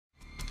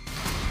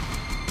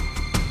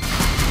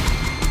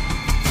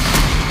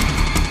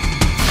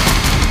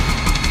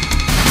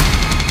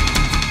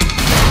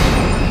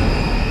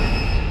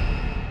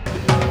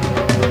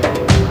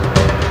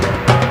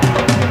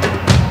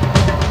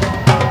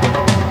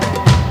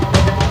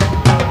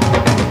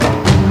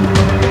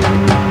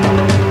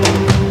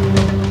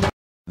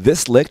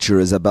This lecture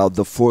is about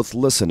the fourth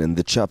lesson in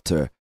the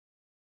chapter.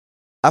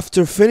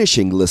 After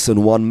finishing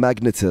Lesson 1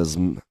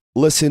 Magnetism,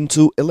 Lesson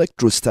 2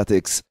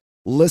 Electrostatics,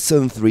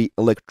 Lesson 3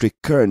 Electric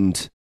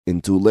Current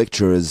in 2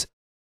 lectures,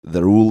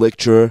 the Rule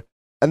lecture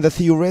and the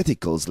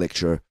Theoreticals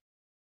lecture.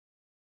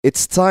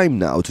 It's time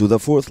now to the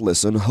fourth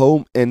lesson,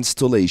 Home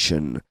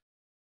Installation.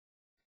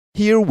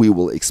 Here we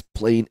will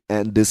explain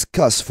and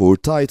discuss 4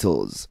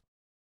 titles: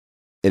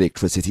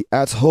 Electricity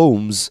at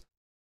Homes,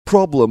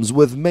 Problems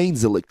with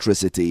Mains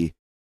Electricity,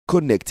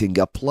 Connecting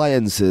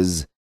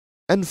Appliances,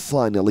 and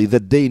finally the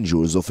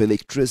Dangers of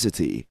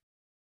Electricity.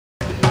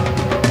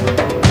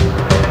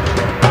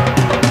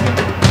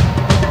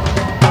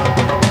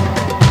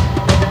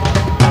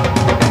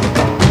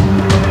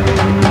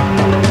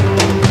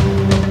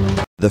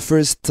 The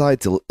first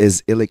title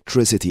is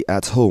Electricity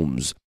at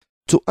Homes.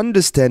 To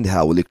understand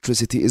how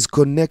electricity is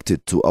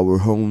connected to our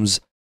homes,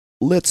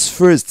 let's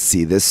first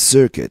see this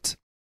circuit.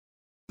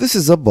 This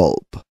is a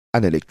bulb,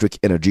 an electric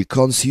energy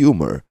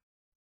consumer,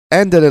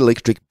 and an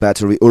electric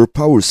battery or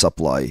power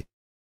supply,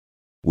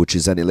 which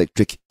is an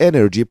electric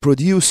energy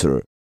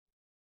producer.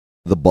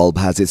 The bulb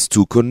has its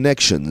 2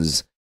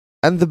 connections,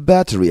 and the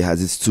battery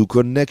has its 2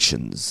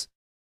 connections.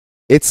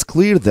 It's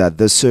clear that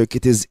the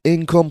circuit is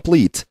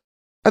incomplete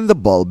and the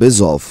bulb is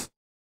off.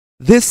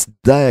 This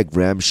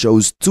diagram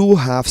shows 2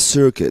 half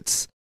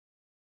circuits.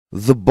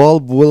 The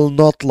bulb will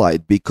not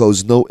light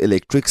because no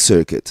electric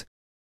circuit.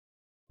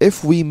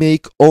 If we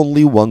make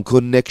only 1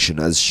 connection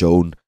as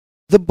shown,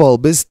 the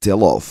bulb is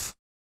still off.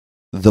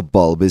 The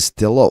bulb is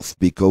still off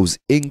because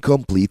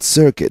incomplete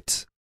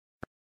circuit.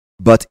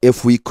 But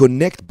if we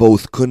connect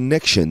both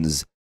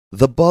connections,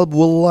 the bulb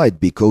will light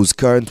because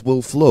current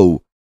will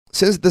flow,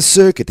 since the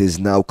circuit is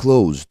now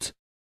closed.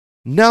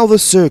 Now the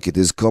circuit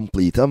is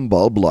complete and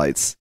bulb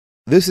lights.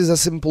 This is a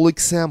simple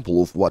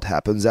example of what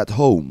happens at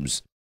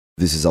homes.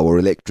 This is our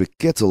electric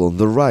kettle on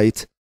the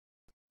right,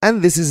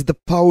 and this is the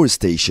power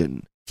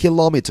station,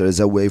 kilometers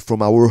away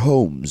from our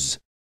homes.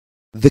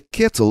 The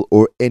kettle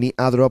or any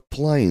other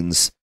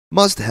appliance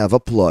must have a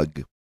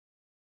plug,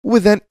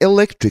 with an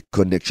electric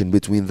connection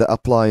between the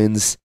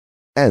appliance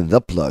and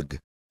the plug.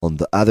 On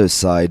the other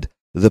side,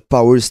 the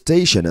power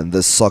station and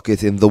the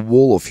socket in the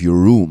wall of your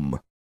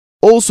room.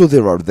 Also,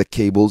 there are the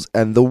cables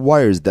and the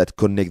wires that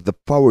connect the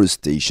power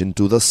station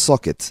to the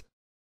socket.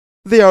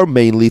 They are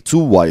mainly 2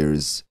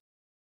 wires.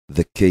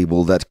 The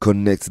cable that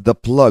connects the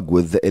plug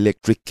with the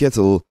electric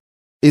kettle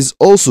is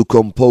also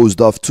composed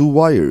of 2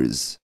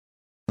 wires.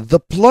 The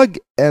plug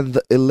and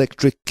the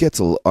electric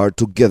kettle are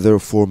together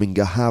forming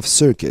a half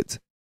circuit.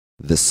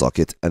 The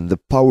socket and the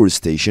power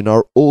station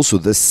are also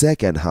the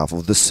second half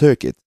of the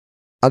circuit.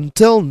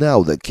 Until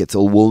now, the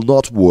kettle will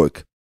not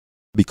work,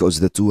 because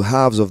the 2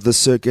 halves of the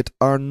circuit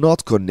are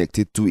not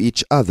connected to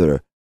each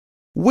other.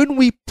 When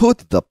we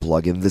put the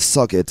plug in the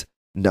socket,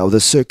 now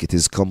the circuit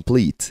is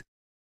complete,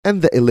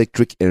 and the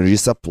electric energy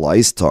supply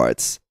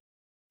starts.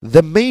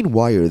 The main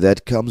wire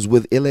that comes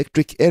with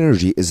electric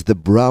energy is the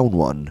brown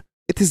one.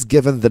 It is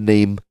given the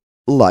name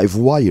live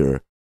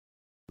wire.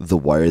 The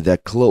wire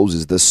that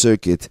closes the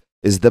circuit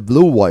is the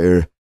blue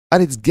wire,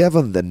 and it's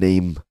given the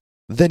name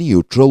the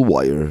neutral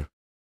wire.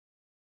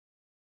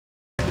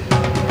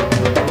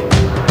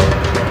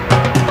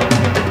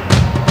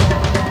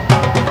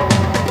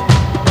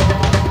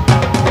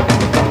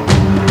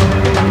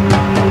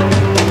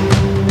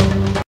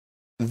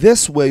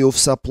 This way of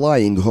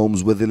supplying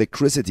homes with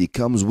electricity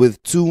comes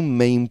with 2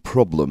 main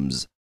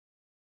problems.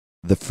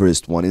 The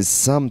first one is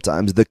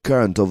sometimes the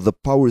current of the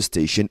power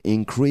station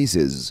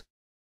increases.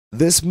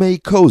 This may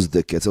cause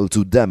the kettle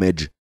to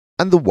damage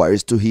and the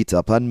wires to heat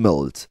up and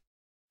melt.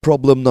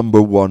 Problem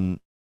number 1.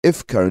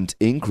 If current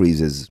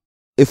increases.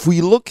 If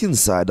we look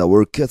inside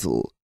our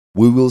kettle,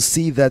 we will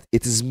see that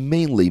it is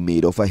mainly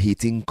made of a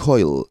heating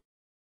coil.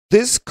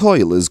 This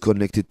coil is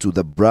connected to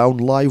the brown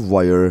live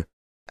wire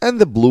and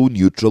the blue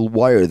neutral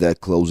wire that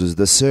closes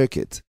the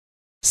circuit.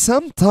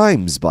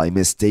 Sometimes by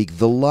mistake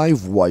the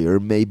live wire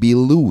may be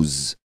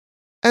loose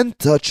and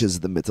touches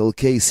the metal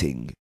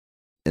casing.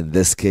 In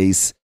this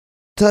case,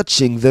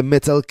 touching the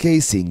metal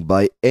casing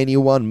by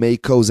anyone may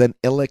cause an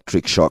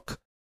electric shock.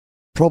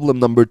 Problem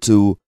number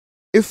 2.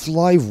 If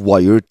live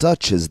wire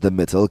touches the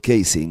metal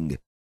casing.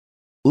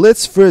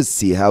 Let's first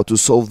see how to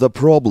solve the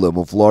problem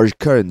of large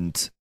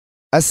current.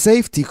 A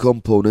safety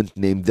component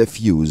named the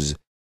fuse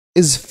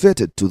is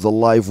fitted to the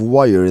live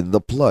wire in the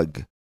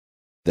plug.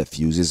 The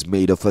fuse is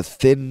made of a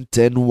thin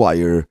tin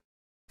wire.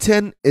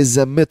 Tin is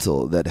a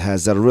metal that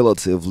has a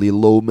relatively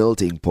low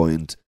melting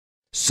point,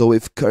 so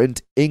if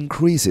current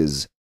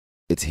increases,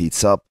 it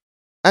heats up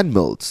and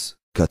melts,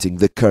 cutting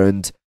the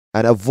current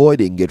and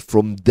avoiding it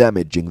from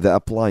damaging the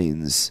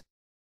appliance.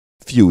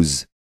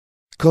 Fuse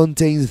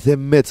contains the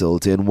metal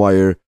tin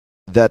wire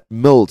that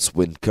melts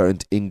when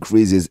current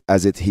increases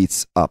as it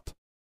heats up.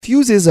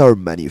 Fuses are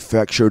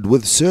manufactured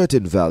with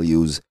certain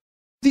values.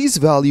 These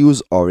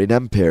values are in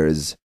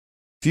amperes.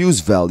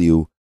 Fuse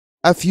value.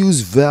 A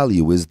fuse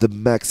value is the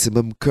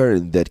maximum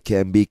current that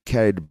can be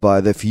carried by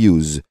the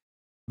fuse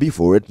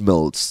before it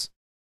melts.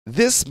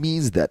 This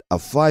means that a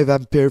 5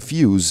 ampere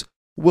fuse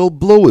will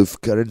blow if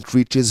current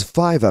reaches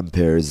 5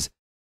 amperes.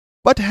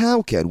 But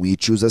how can we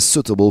choose a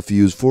suitable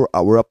fuse for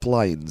our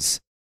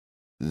appliance?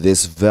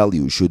 This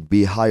value should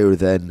be higher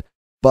than,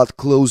 but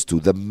close to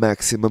the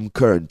maximum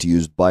current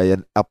used by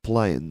an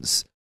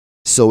appliance.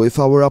 So if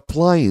our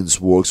appliance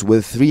works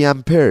with 3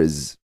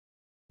 amperes,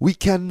 we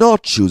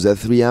cannot choose a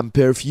 3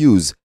 ampere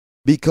fuse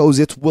because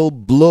it will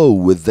blow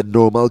with the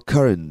normal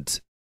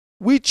current.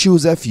 We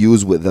choose a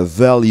fuse with a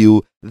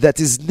value that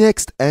is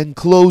next and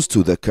close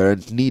to the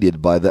current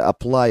needed by the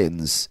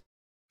appliance.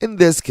 In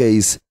this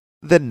case,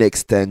 the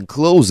next and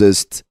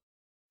closest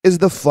is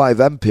the 5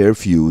 ampere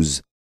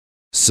fuse,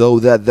 so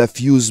that the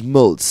fuse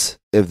melts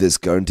if this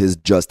current is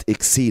just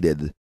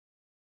exceeded.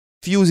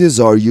 Fuses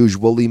are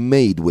usually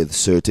made with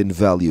certain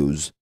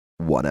values: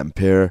 1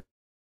 ampere,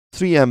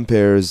 3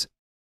 amperes,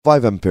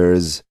 5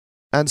 amperes,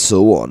 and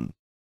so on.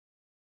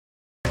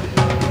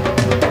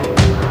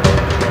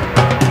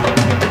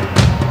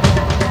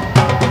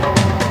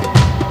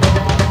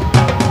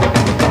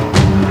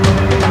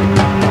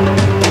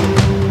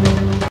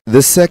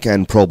 The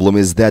second problem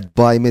is that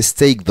by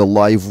mistake the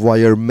live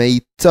wire may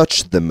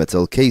touch the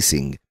metal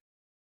casing.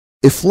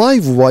 If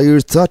live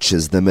wire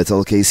touches the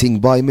metal casing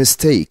by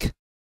mistake,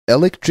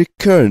 electric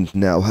current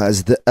now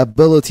has the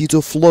ability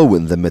to flow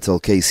in the metal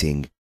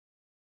casing.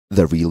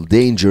 The real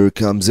danger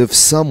comes if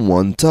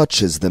someone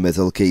touches the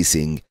metal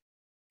casing.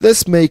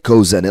 This may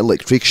cause an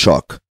electric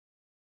shock.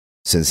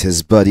 Since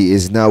his body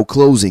is now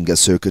closing a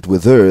circuit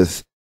with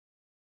earth,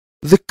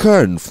 the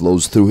current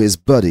flows through his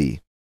body.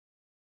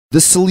 The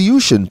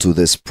solution to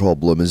this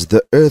problem is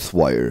the earth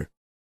wire,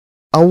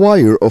 a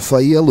wire of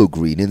a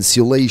yellow-green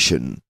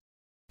insulation.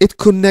 It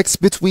connects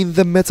between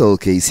the metal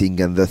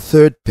casing and the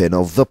third pin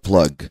of the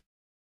plug.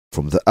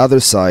 From the other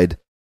side,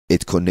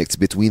 it connects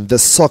between the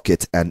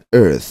socket and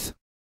earth.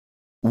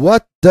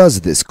 What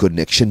does this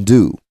connection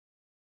do?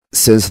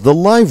 Since the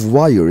live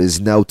wire is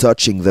now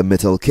touching the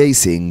metal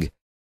casing,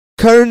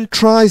 current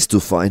tries to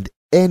find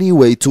any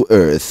way to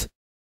earth.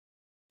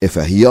 If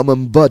a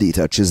human body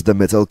touches the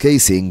metal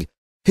casing,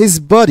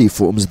 his body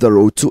forms the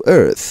road to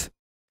earth.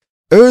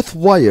 Earth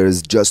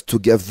wires just to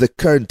give the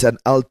current an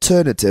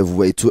alternative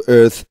way to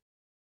earth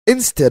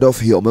instead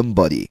of human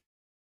body.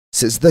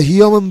 Since the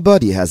human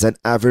body has an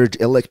average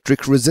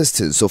electric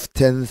resistance of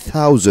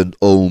 10,000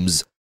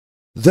 ohms,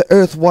 the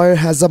earth wire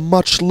has a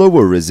much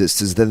lower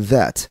resistance than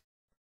that.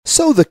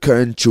 So the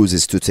current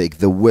chooses to take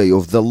the way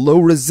of the low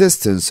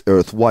resistance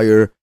earth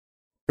wire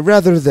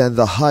rather than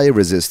the high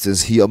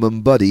resistance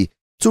human body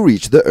to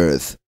reach the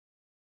earth.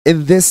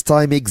 In this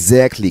time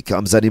exactly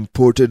comes an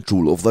important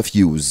rule of the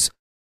fuse.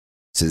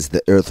 Since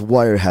the earth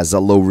wire has a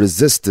low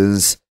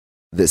resistance,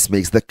 this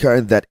makes the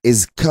current that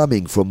is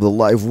coming from the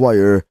live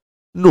wire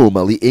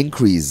normally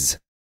increase.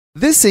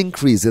 This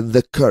increase in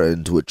the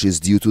current, which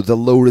is due to the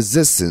low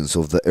resistance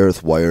of the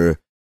earth wire,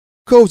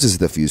 causes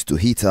the fuse to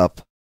heat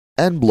up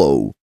and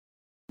blow.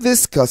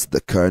 This cuts the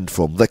current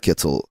from the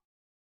kettle.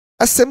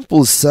 A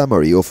simple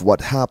summary of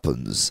what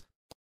happens.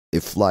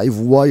 If live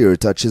wire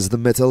touches the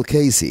metal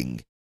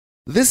casing,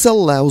 this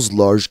allows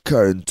large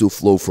current to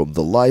flow from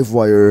the live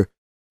wire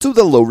to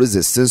the low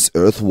resistance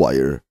earth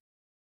wire.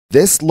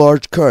 This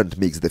large current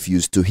makes the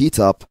fuse to heat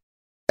up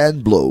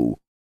and blow.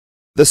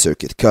 The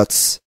circuit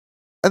cuts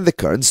and the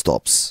current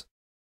stops.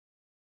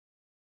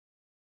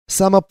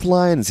 Some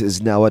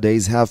appliances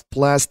nowadays have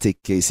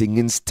plastic casing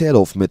instead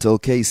of metal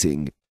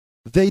casing.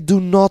 They do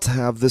not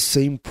have the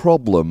same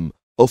problem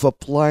of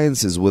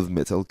appliances with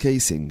metal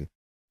casing.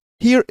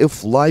 Here,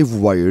 if live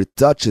wire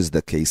touches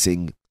the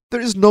casing,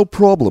 there is no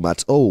problem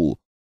at all,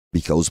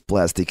 because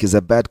plastic is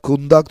a bad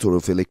conductor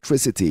of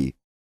electricity.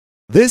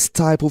 This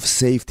type of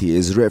safety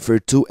is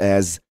referred to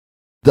as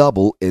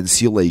double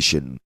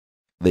insulation.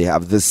 They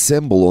have this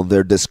symbol on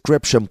their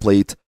description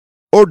plate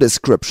or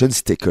description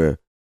sticker.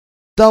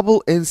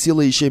 Double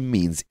insulation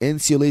means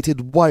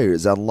insulated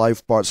wires and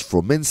live parts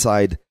from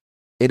inside,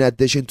 in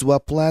addition to a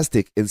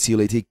plastic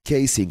insulated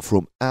casing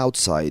from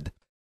outside.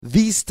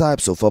 These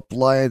types of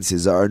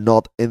appliances are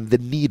not in the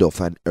need of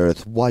an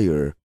earth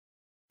wire.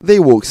 They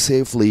work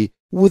safely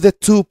with a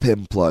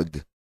 2-pin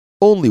plug,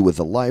 only with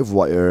a live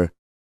wire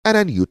and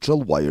a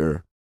neutral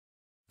wire.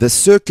 The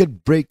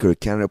circuit breaker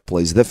can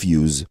replace the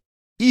fuse.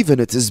 Even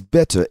it is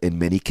better in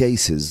many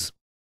cases.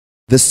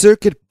 The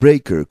circuit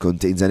breaker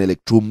contains an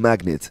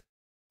electromagnet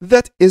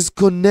that is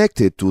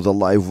connected to the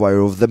live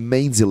wire of the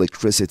mains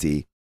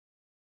electricity.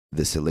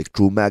 This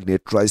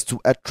electromagnet tries to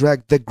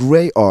attract the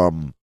gray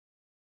arm.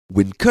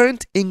 When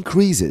current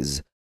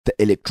increases, the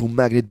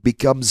electromagnet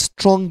becomes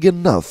strong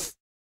enough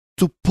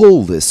to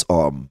pull this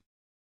arm.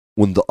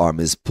 When the arm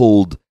is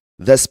pulled,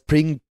 the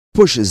spring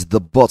pushes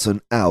the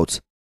button out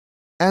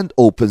and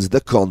opens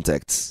the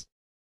contacts.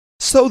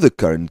 So the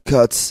current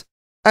cuts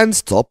and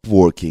stops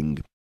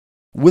working.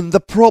 When the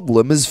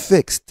problem is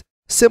fixed,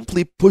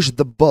 simply push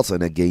the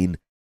button again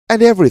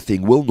and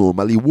everything will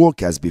normally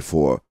work as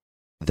before.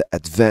 The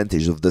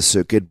advantage of the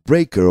circuit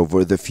breaker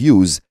over the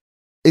fuse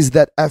is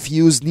that a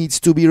fuse needs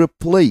to be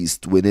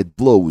replaced when it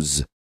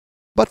blows.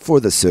 But for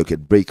the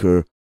circuit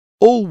breaker,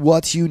 all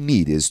what you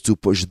need is to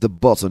push the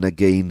button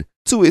again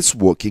to its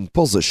working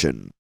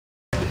position.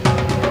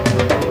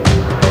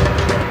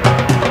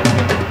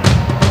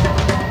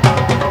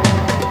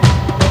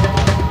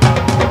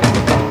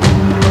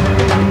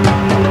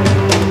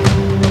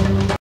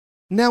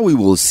 Now we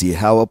will see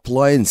how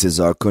appliances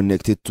are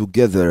connected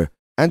together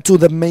and to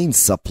the main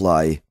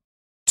supply.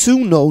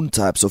 Two known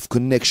types of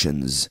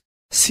connections,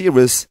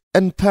 series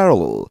and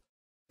parallel.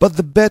 But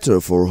the better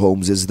for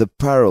homes is the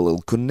parallel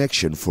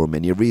connection for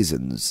many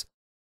reasons.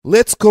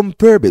 Let's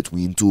compare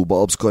between two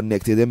bulbs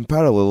connected in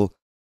parallel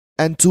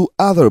and two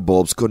other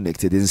bulbs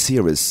connected in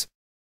series.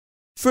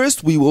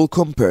 First, we will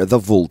compare the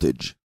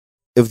voltage.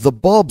 If the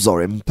bulbs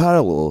are in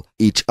parallel,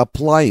 each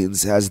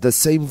appliance has the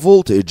same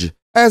voltage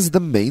as the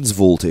mains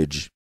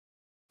voltage.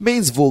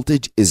 Mains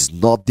voltage is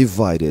not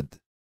divided,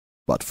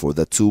 but for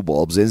the two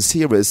bulbs in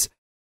series,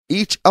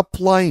 each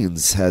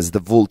appliance has the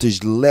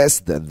voltage less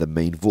than the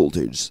main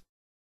voltage.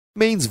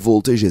 Mains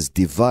voltage is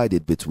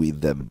divided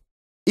between them.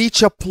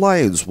 Each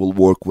appliance will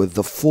work with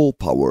the full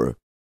power,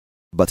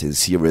 but in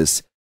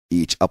series,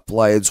 each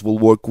appliance will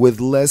work with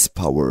less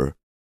power.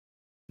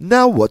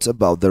 Now what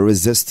about the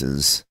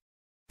resistance?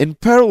 In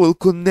parallel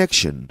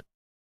connection,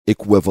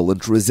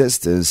 equivalent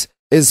resistance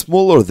is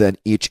smaller than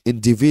each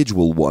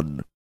individual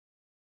one,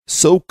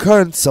 so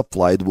current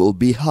supplied will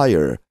be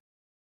higher.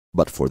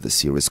 But for the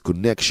series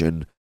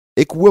connection,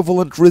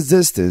 equivalent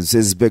resistance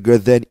is bigger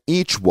than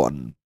each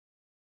one,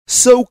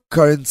 so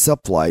current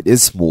supplied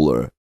is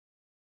smaller.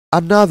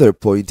 Another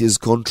point is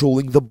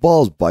controlling the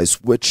bulb by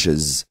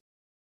switches.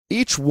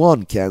 Each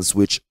one can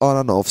switch on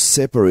and off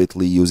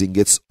separately using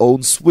its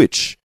own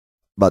switch,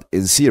 but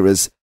in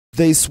series,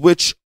 they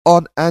switch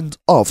on and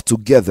off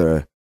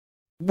together,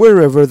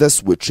 wherever the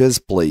switch is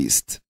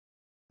placed.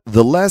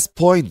 The last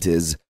point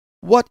is,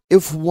 what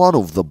if one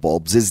of the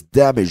bulbs is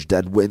damaged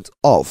and went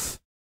off?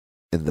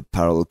 In the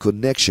parallel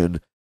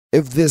connection,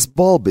 if this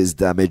bulb is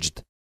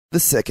damaged, the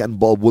second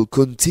bulb will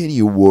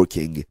continue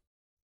working,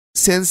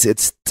 since it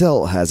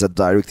still has a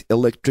direct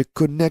electric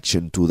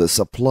connection to the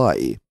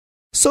supply.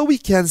 So we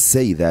can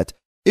say that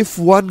if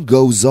one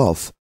goes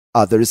off,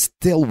 others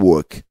still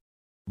work.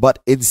 But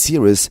in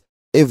series,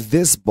 if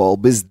this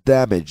bulb is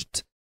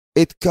damaged,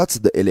 it cuts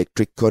the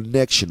electric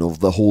connection of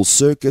the whole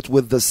circuit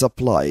with the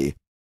supply.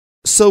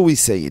 So we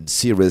say in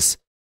series,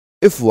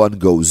 if one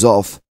goes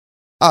off,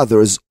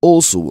 others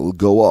also will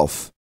go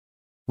off.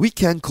 We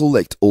can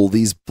collect all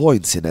these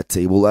points in a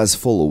table as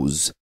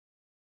follows.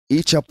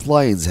 Each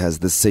appliance has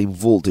the same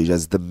voltage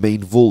as the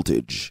main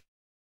voltage.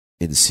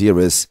 In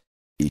series,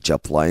 each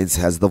appliance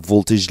has the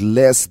voltage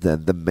less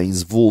than the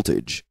mains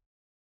voltage.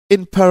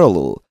 In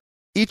parallel,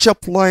 each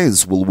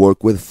appliance will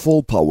work with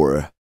full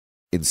power.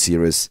 In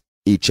series,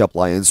 each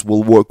appliance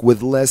will work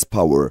with less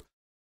power.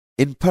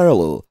 In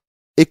parallel,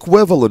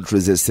 equivalent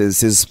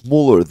resistance is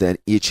smaller than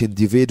each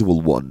individual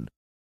one.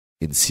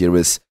 In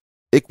series,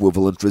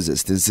 equivalent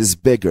resistance is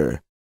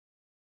bigger.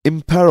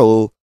 In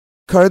parallel,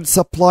 current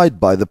supplied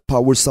by the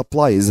power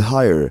supply is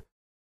higher.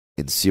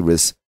 In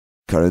series,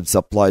 current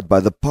supplied by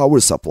the power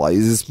supply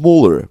is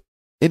smaller.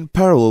 In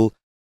parallel,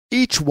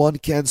 each one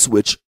can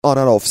switch on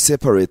and off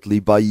separately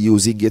by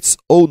using its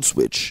own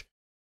switch.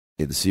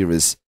 In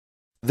series,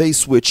 they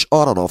switch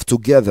on and off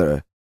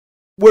together,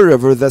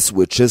 wherever the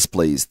switch is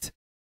placed.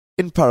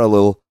 In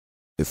parallel,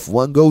 if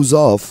one goes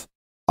off,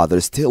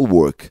 others still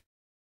work.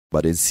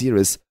 But in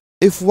series,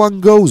 if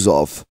one goes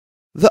off,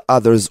 the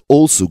others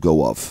also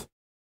go off.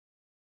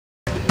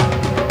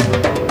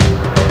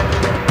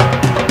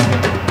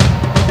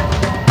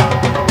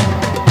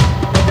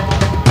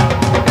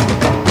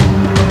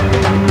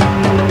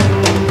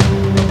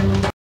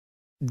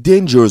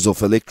 Dangers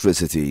of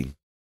electricity.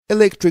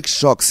 Electric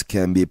shocks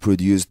can be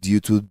produced due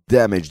to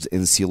damaged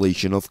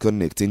insulation of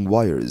connecting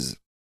wires.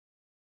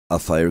 A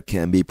fire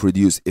can be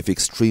produced if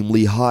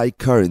extremely high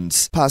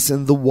currents pass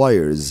in the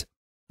wires,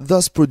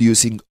 thus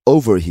producing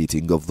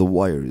overheating of the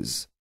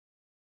wires.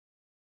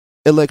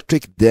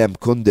 Electric damp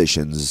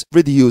conditions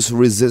reduce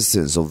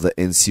resistance of the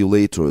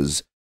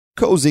insulators,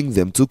 causing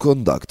them to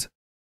conduct.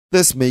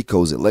 This may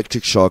cause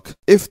electric shock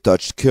if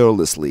touched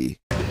carelessly.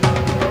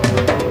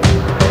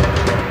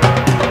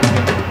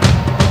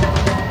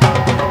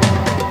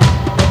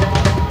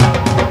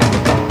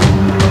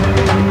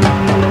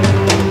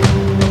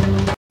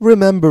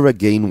 Remember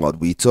again what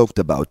we talked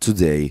about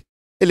today: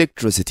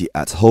 electricity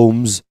at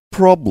homes,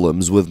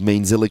 problems with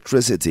mains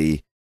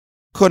electricity,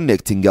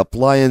 connecting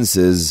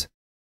appliances,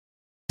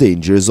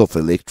 dangers of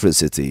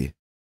electricity.